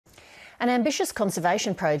An ambitious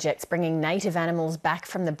conservation project's bringing native animals back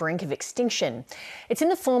from the brink of extinction. It's in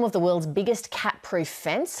the form of the world's biggest cat-proof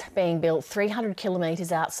fence, being built 300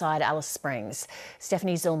 kilometres outside Alice Springs.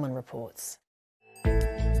 Stephanie Zillman reports.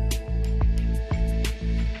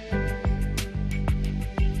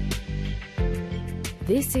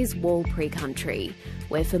 This is Walpree country,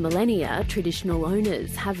 where for millennia traditional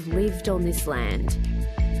owners have lived on this land.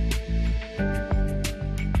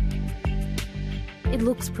 It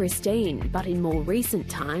looks pristine, but in more recent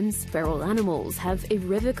times, feral animals have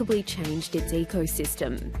irrevocably changed its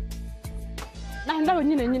ecosystem.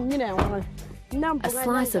 A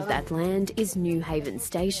slice of that land is Newhaven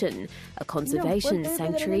Station, a conservation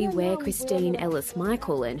sanctuary where Christine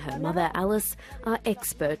Ellis-Michael and her mother Alice are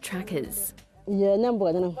expert trackers.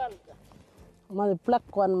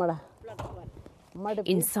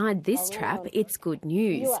 Inside this trap, it's good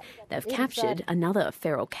news. They've captured another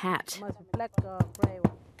feral cat.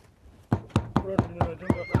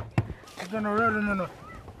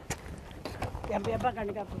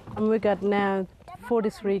 We got now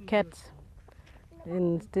 43 cats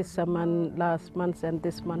in this month, last month and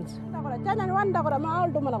this month.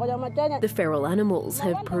 The feral animals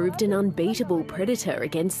have proved an unbeatable predator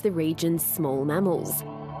against the region's small mammals.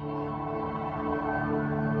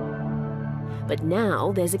 But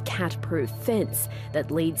now there's a cat-proof fence that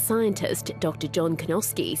lead scientist Dr. John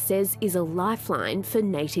Konoski says is a lifeline for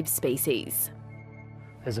native species.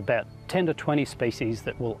 There's about 10 to 20 species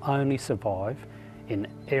that will only survive in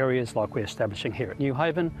areas like we're establishing here at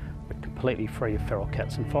Newhaven. We're completely free of feral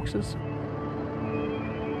cats and foxes.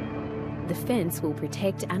 The fence will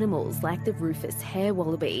protect animals like the Rufous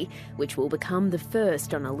hare-wallaby, which will become the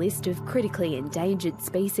first on a list of critically endangered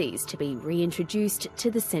species to be reintroduced to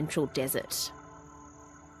the central desert.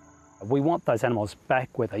 We want those animals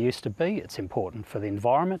back where they used to be. It's important for the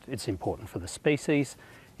environment, it's important for the species,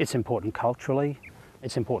 it's important culturally,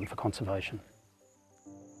 it's important for conservation.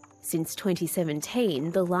 Since 2017,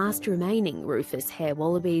 the last remaining Rufous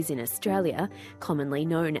hare-wallabies in Australia, commonly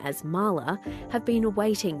known as marla, have been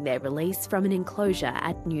awaiting their release from an enclosure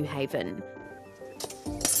at Newhaven.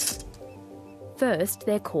 First,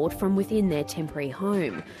 they're caught from within their temporary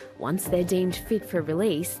home. Once they're deemed fit for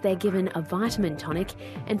release, they're given a vitamin tonic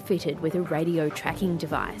and fitted with a radio tracking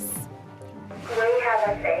device. We have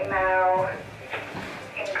a female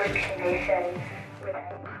in good condition.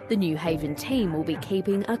 The Newhaven team will be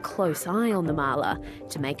keeping a close eye on the marla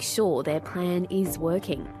to make sure their plan is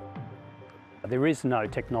working. There is no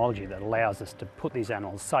technology that allows us to put these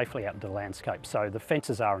animals safely out into the landscape, so the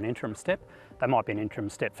fences are an interim step. They might be an interim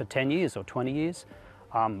step for 10 years or 20 years,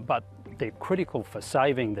 but they're critical for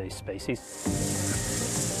saving these species.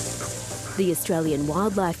 The Australian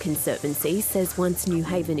Wildlife Conservancy says once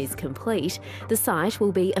Newhaven is complete, the site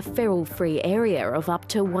will be a feral-free area of up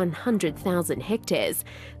to 100,000 hectares.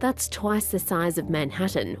 That's twice the size of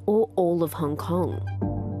Manhattan or all of Hong Kong.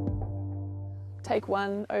 Take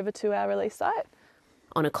one over to our release site.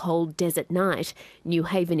 On a cold desert night,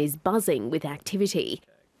 Newhaven is buzzing with activity.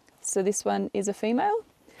 So this one is a female.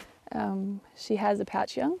 She has a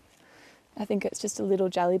pouch young. I think it's just a little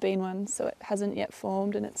jelly bean one, so it hasn't yet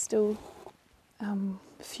formed and it's still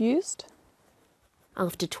fused.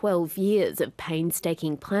 After 12 years of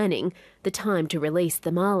painstaking planning, the time to release the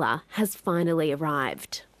marla has finally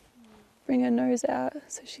arrived. Bring her nose out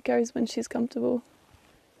so she goes when she's comfortable.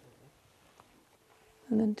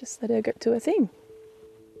 And then just let her go to her thing.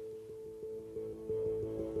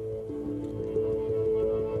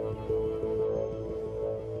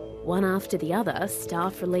 One after the other,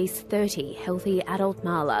 staff release 30 healthy adult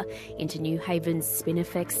marla into Newhaven's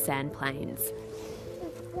Spinifex sand plains.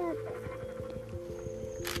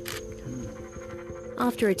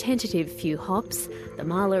 After a tentative few hops, the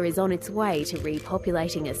marla is on its way to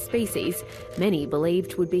repopulating a species many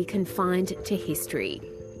believed would be confined to history.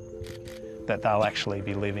 That they'll actually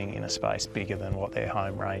be living in a space bigger than what their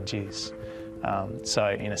home range is. So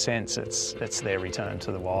in a sense, it's their return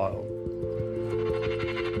to the wild.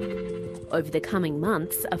 Over the coming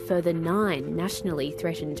months, a further 9 nationally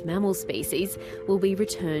threatened mammal species will be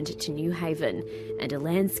returned to Newhaven, and a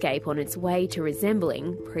landscape on its way to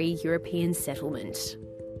resembling pre-European settlement.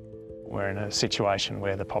 We're in a situation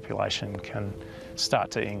where the population can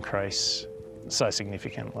start to increase so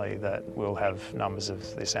significantly that we'll have numbers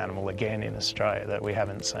of this animal again in Australia that we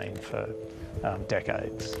haven't seen for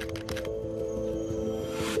decades.